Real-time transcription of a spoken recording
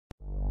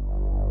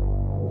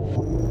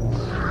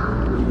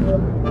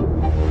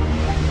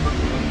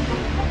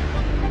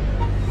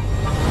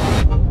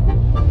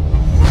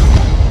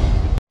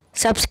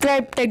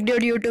Subscribe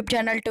TechDude YouTube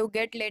channel to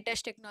get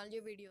latest technology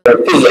videos.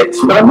 Physics,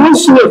 but I'm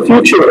also a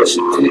futurist.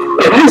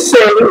 And I say,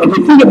 when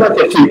you think about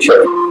the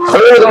future,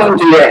 hold on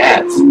to your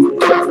hats.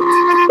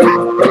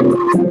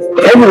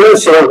 Every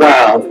once in a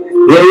while,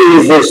 there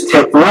is this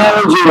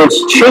technology which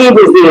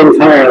changes the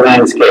entire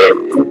landscape.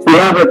 We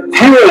have a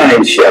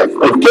paradigm shift,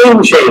 a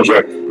game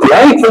changer.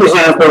 Like, for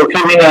example,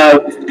 coming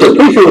out the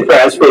printing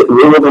press with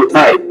movable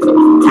type.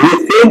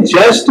 Within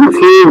just a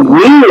few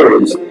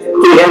years,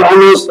 we had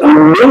almost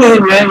 1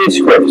 million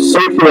manuscripts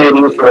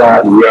circulating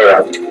throughout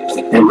Europe.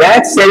 And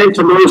that set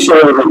into motion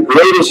one of the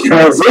greatest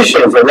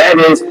transitions, and that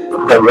is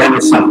the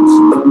Renaissance.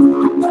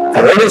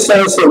 A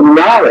renaissance of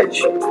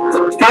knowledge.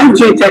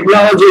 5G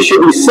technology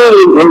should be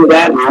seen in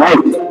that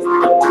light.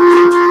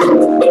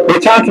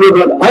 We're talking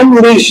about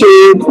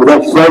unleashing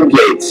the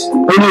floodgates.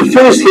 When you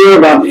first hear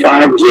about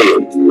 5G,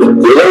 you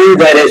learn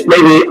that it's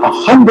maybe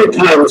 100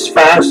 times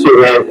faster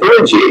than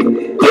 4G.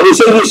 And you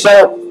say to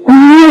yourself,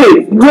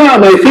 "Great! Wow,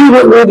 my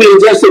favorite movie in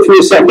just a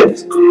few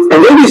seconds."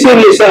 And then you say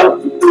to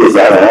yourself, is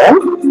that all?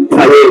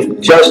 I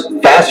mean, just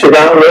faster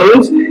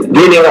downloads,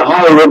 getting a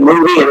Hollywood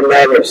movie in a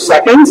matter of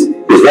seconds?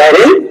 Is that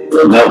it?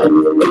 No.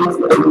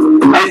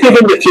 I think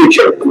in the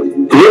future,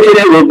 the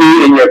internet will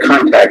be in your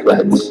contact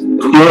lens.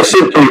 You will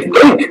simply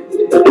think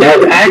and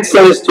have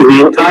access to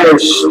the entire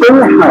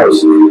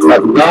storehouse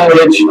of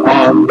knowledge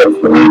on the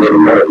planet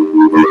Earth.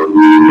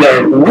 There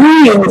are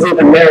millions of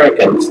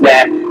Americans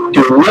that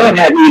do not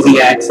have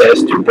easy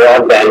access to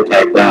broadband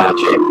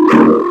technology.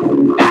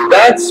 And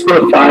that's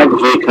where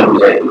 5G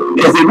comes in,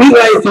 because they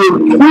realize the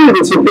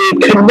importance of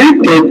being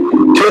connected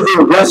to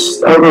the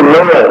rest of the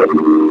world.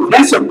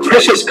 That's a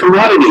precious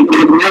commodity,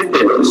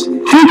 connectedness.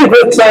 Think of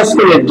what that's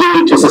going to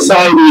do to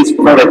society's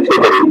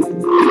productivity,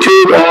 to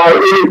our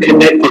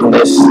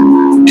interconnectedness,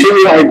 to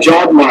our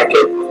job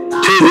market,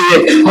 to the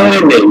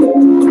economy,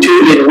 to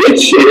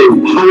enrich and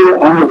empower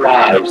our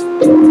lives.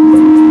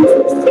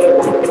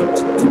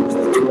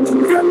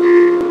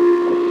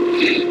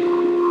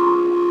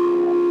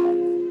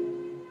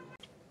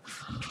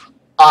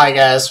 Hi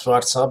guys,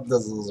 what's up?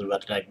 This is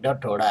Vector.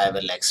 Today I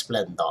will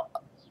explain the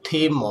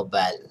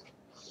T-Mobile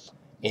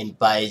in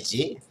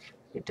 5G.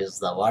 What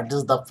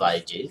is the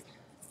 5G?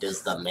 It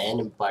is the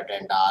main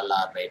important. All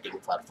are waiting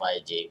for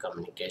 5G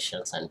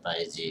communications and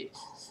 5G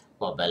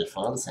mobile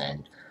phones,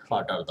 and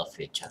what are the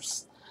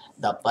features?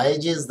 The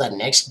 5G is the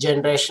next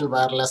generation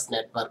wireless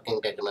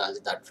networking technology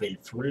that will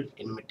full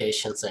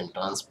invitations and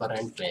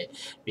transparent way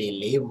we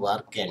live,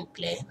 work and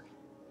play.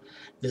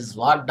 This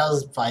what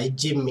does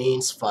 5G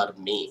means for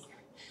me?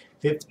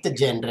 Fifth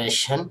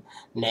generation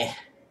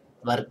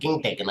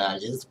networking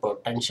technologies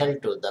potential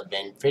to the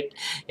benefit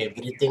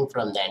everything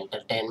from the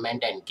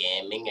entertainment and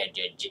gaming and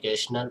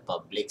educational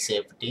public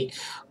safety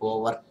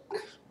over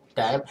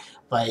time.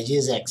 5G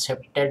is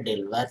accepted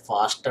deliver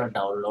faster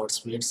download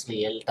speeds,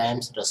 real-time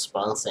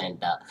response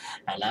and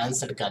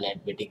enhanced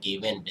connectivity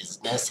given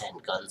business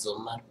and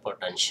consumer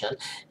potential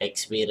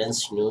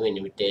experience new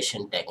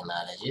invitation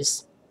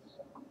technologies.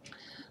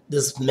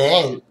 This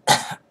main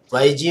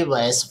 5G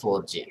vs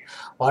 4G.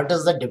 What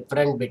is the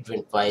difference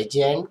between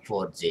 5G and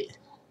 4G?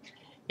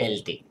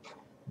 LT.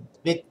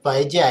 With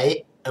 5G,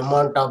 high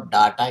amount of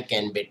data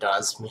can be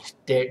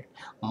transmitted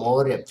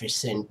more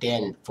efficiently,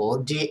 and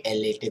 4G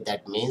LT,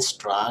 that means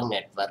strong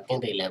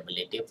networking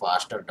reliability,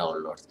 faster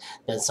downloads,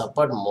 then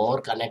support more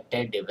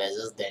connected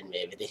devices than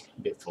ever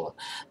before.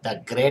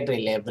 The great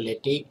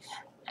reliability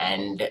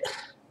and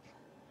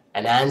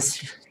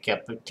enhanced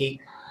capacity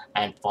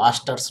and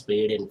faster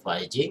speed in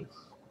 5G.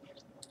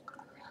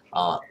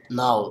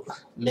 Now,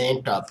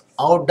 main topic.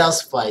 How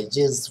does 5G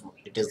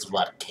is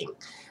working?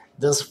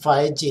 This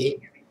 5G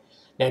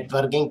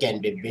networking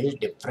can be built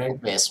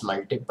different ways,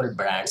 multiple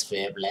bands,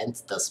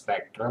 wavelengths, the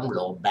spectrum,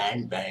 low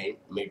band,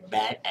 mid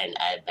band, and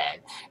high band.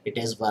 It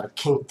is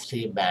working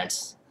 3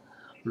 bands,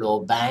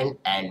 low band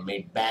and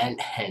mid band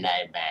and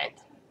high band.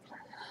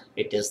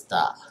 It is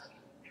the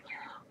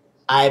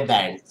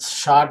I-band,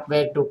 short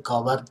way to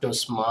cover to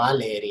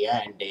small area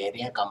and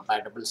area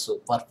compatible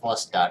super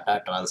fast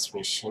data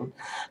transmission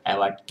and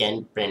what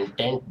can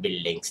penetrate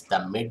buildings.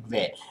 The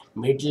midway,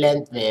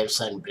 mid-length waves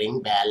and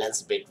bring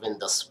balance between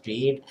the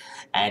speed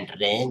and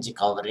range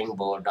covering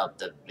board of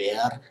the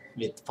bear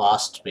with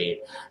fast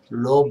speed.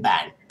 Low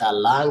band, the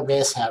long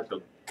waves have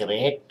to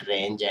great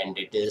range and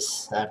it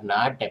is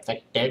not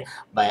affected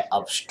by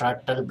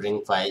obstructal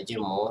bring 5G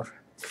more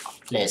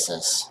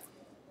places.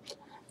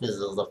 This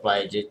is the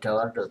 5G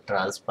tower to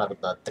transfer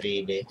the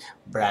three-way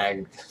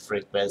band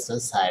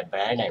frequencies, high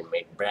band and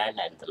mid band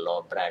and the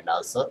low band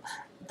also.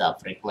 The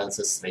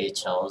frequencies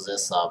reach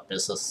houses,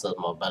 offices,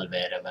 mobile,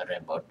 wherever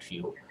about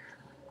you.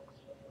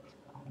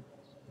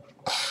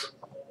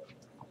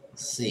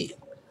 See,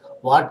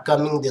 what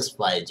coming this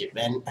 5G?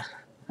 When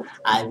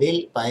I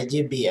will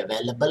 5G be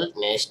available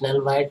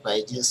nationwide,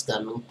 5G is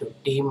coming to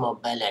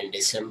T-Mobile and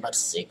December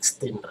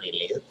 6th in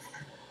release.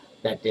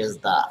 That is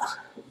the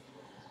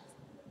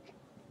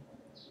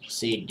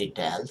see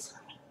details.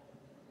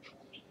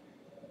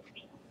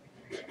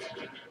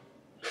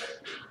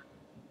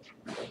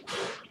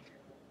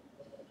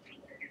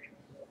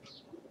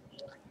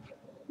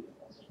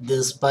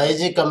 This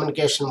 5G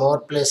communication more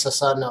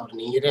places on our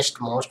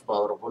nearest most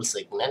powerful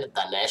signal.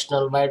 The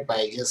nationwide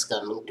 5G is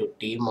coming to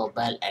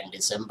T-Mobile and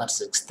December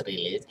 6th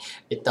release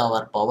with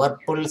our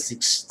powerful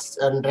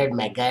 600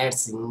 MHz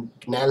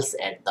signals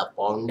at the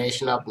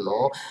foundation of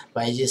no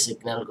 5G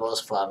signal goes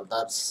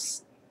further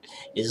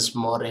is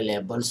more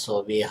reliable,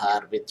 so we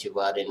are with you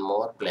are in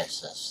more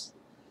places.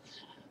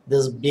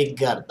 This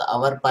bigger,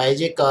 our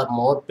 5G cover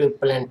more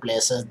people and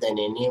places than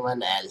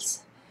anyone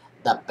else.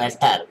 The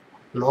better.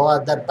 No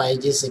other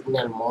 5G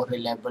signal more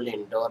reliable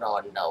indoor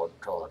and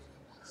outdoor.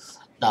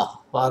 The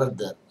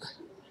further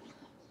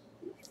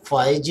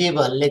 5G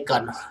only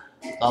can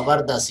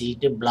cover the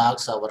city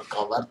blocks or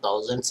cover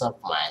thousands of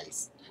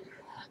miles.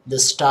 The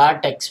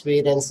start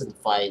experience in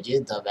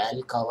 5G, the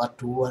will cover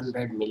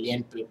 200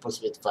 million people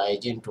with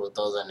 5G in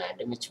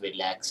 2019, which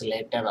will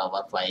accelerate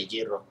our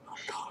 5G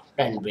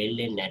and build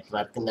a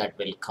network that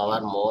will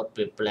cover more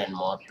people and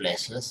more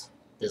places.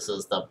 This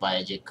is the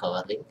 5G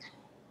covering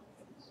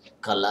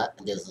color.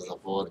 This is a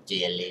 4G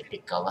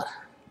LED cover.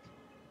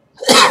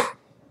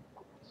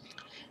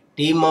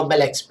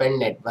 T-Mobile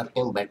expand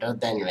networking better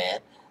than where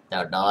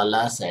the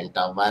dollars and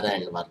tower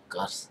and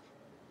workers.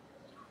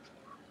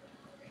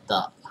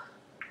 The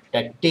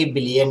 $30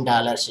 billion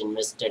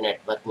invested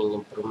networking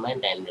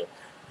improvement and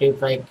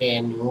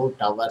 25K new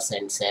towers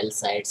and cell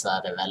sites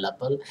are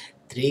available.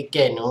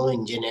 3K new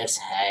engineers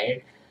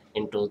hired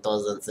in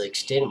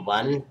 2016.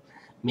 1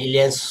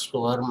 million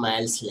square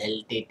miles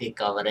LTT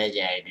coverage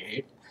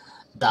added.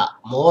 The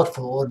more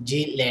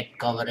 4G led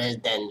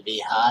coverage than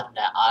we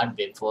had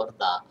before.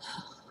 The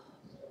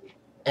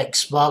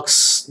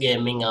Xbox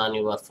gaming on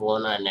your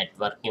phone and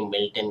networking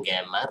built-in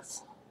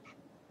gamers.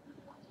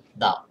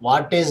 The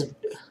what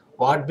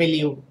will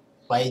you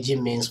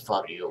 5G means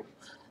for you?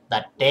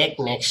 The take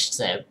next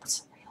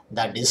steps.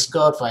 The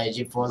Discover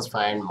 5G phones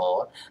find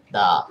more.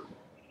 The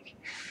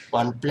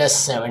OnePlus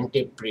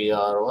 70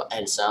 Pro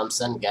and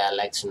Samsung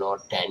Galaxy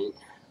Note 10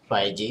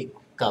 5G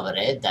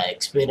coverage. The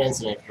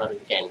experience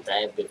network can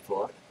drive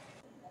before.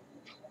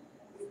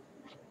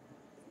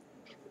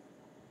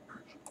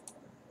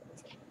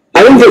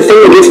 I think the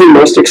thing that gets me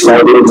most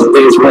excited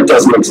is what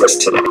doesn't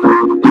exist today.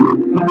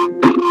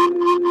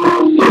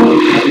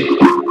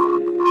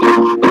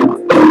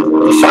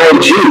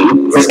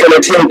 5G is going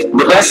to take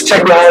the best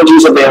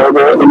technologies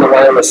available in the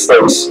wireless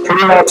space, put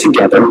it all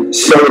together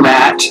so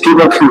that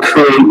people can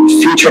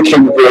create future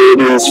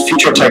capabilities,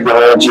 future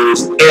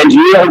technologies, and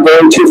you are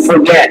going to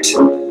forget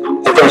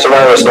that there's a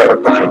wireless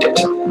network behind it.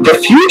 The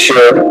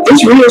future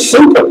is real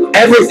simple.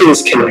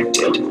 Everything's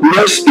connected.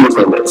 No speed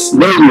limits,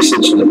 no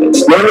usage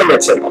limits, no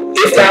limits at all.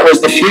 If that was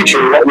the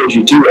future, what would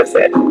you do with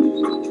it?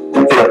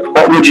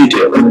 What would you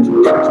do?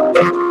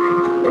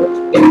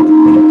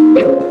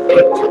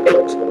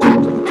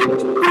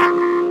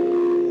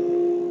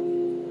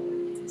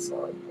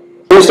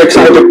 The most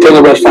exciting thing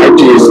about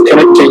 5G is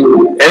connecting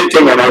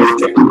anything and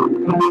everything.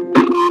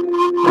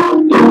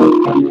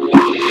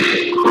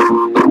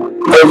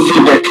 Every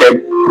decade,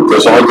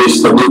 there's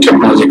always the new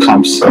technology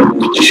comes,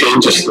 it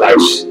changes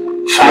lives.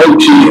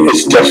 5G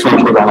is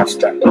definitely one of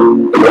them.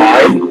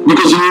 Why?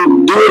 Because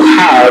you do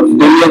have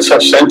billions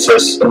of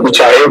sensors which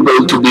are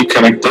able to be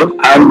connected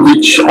and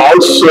which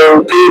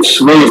also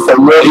paves way for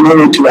more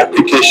innovative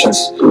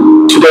applications.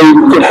 Today,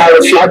 you could have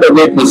a flood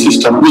abatement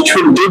system which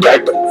will do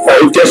that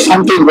if there's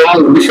something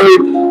wrong before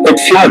it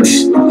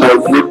floods.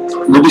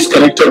 With this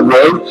connected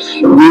world,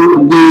 we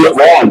will be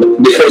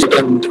warned before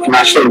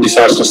natural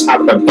disasters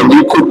happen, and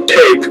you could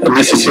take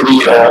necessary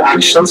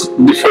actions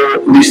before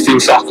these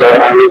things occur,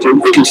 and it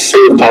will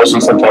save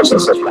thousands and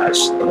thousands of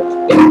lives.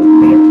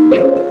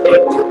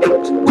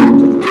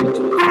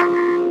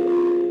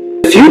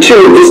 The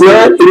future is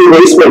not an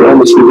erasement on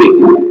this movie.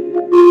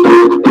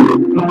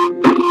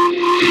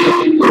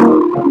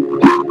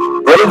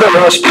 One of the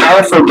most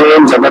powerful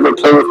games I've ever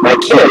played with my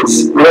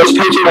kids was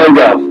Pokemon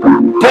Go.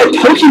 But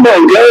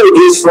Pokemon Go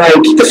is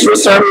like the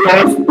Swiss Army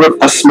knife with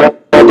a small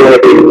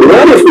blade.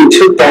 What if we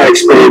took that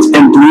experience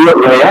and blew it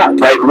way up?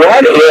 Like,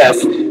 what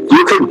if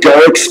you could go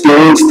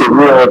experience the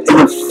world in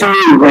a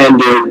fully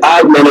rendered,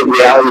 augmented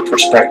reality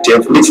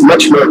perspective? It's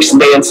much more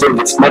expansive,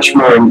 it's much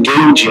more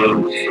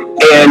engaging,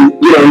 and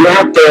you're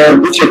out there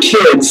with your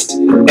kids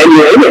and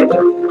you're in it.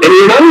 And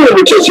you're not only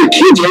with just your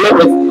kids, you're out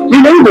with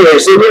your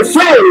neighbors and your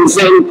friends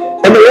and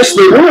the rest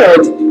of the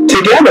world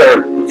together.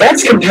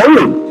 That's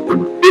compelling.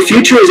 The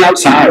future is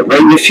outside,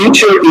 right? The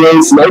future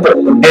is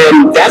mobile,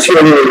 and that's what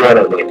I really want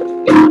to enable.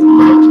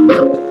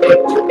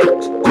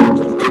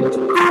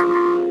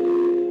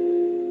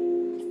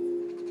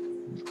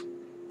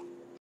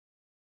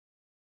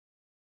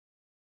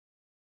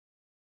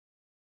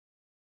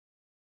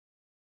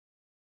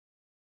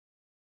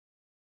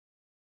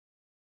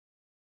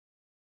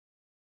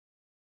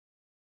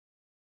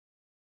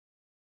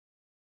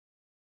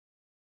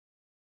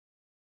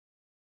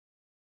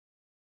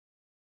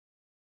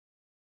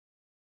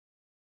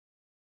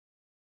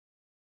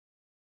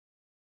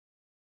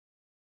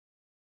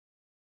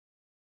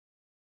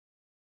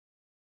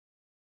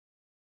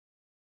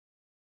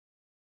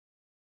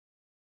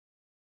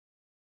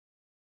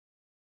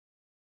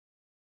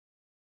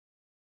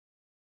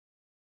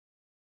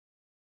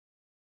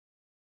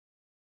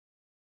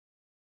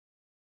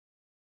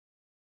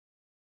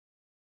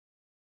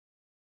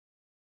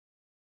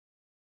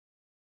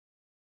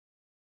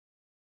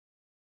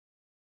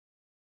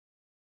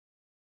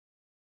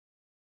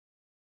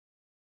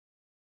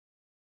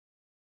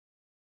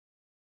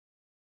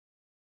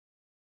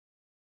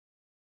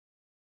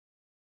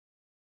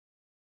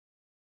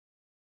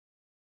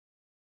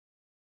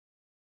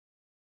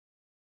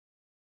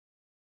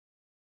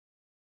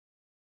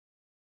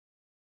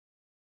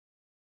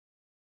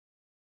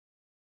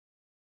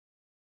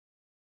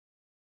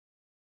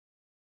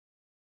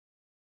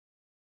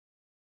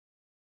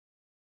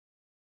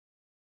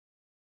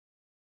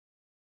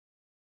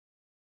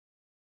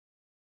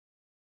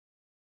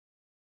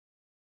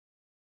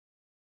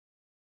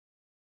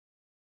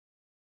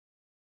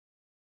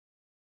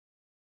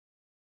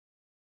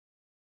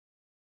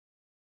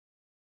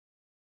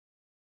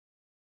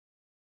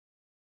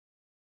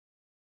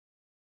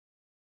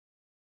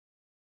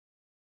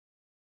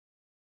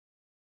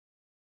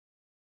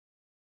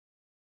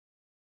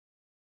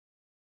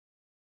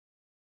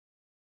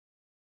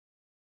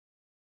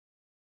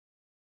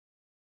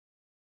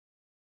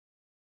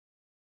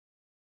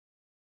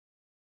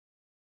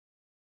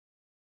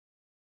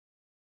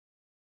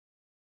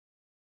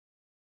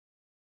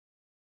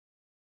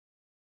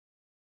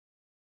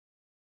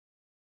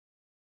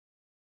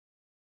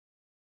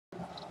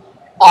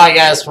 Hi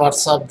guys,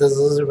 what's up? This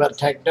is your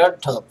Tech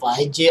Dot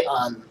 5G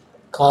on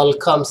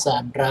Qualcomm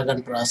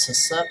Snapdragon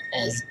processor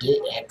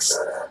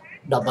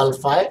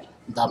SDX55.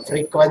 The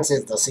frequency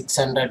is the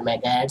 600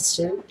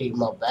 MHz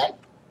T-Mobile.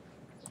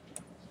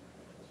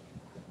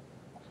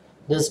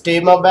 This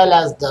T-Mobile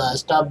has the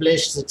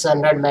established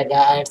 600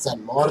 MHz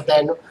and more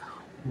than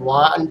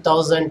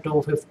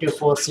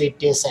 1,254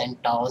 cities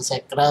and towns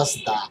across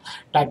the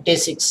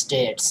 36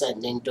 states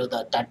and into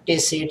the 30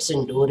 seats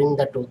in during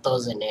the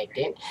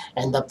 2018,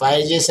 and the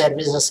 5G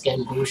services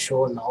can do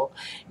so now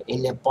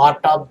in a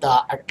part of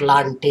the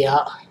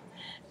Atlanta,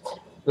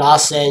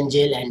 Los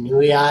Angeles and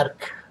New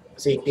York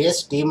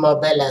cities.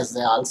 T-Mobile has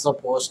also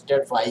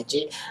posted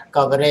 5G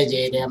coverage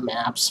area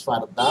maps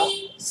for the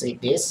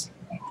cities.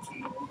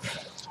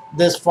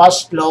 This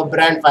first low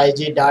band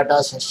 5G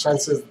data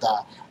sessions is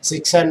the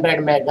 600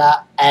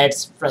 megahertz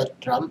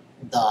spectrum,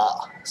 the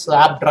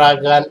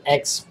Snapdragon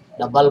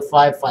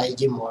X55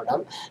 5G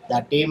modem,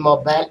 the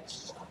T-Mobile,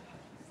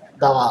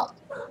 the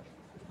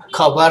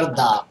cover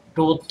the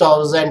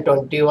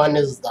 2021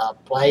 is the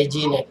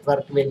 5G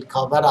network will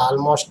cover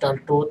almost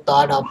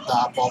two-thirds of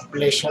the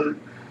population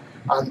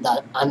on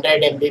the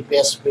 100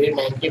 Mbps speed,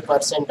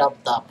 90% of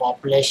the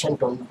population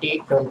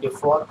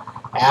 2024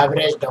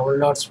 average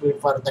download speed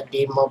for the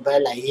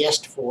T-Mobile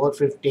highest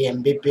 450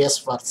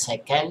 Mbps per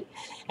second.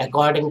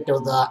 According to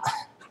the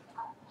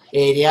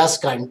areas,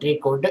 country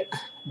could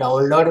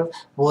download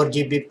 4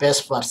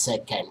 Gbps per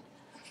second.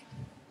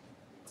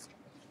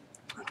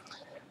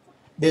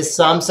 This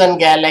Samsung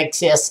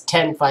Galaxy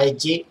S10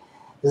 5G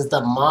is the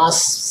mass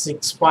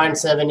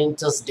 6.7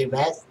 inches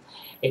device.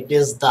 It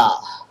is the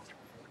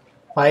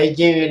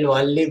 5G will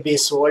only be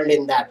sold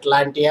in the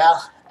Atlanta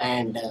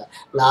and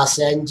Los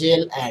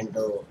Angeles and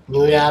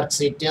New York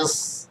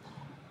cities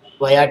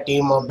via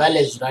T-Mobile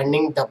is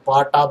running the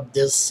part of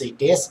these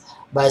cities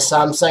by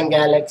Samsung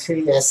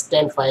Galaxy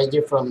S10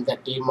 5G from the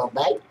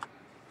T-Mobile.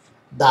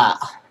 The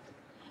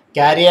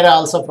carrier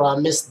also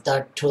promised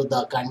that to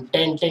the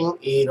contending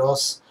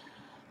heroes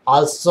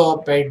also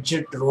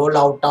pledged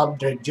rollout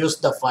of reduce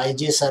the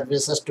 5G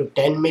services to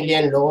 10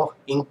 million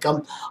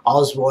low-income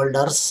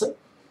householders.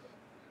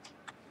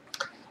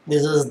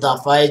 This is the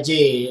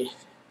 5G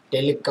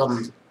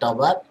telecom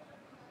tower.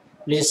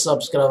 Please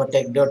subscribe our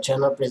Tech Dot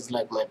channel. Please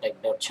like my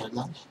Tech Dot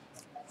channel.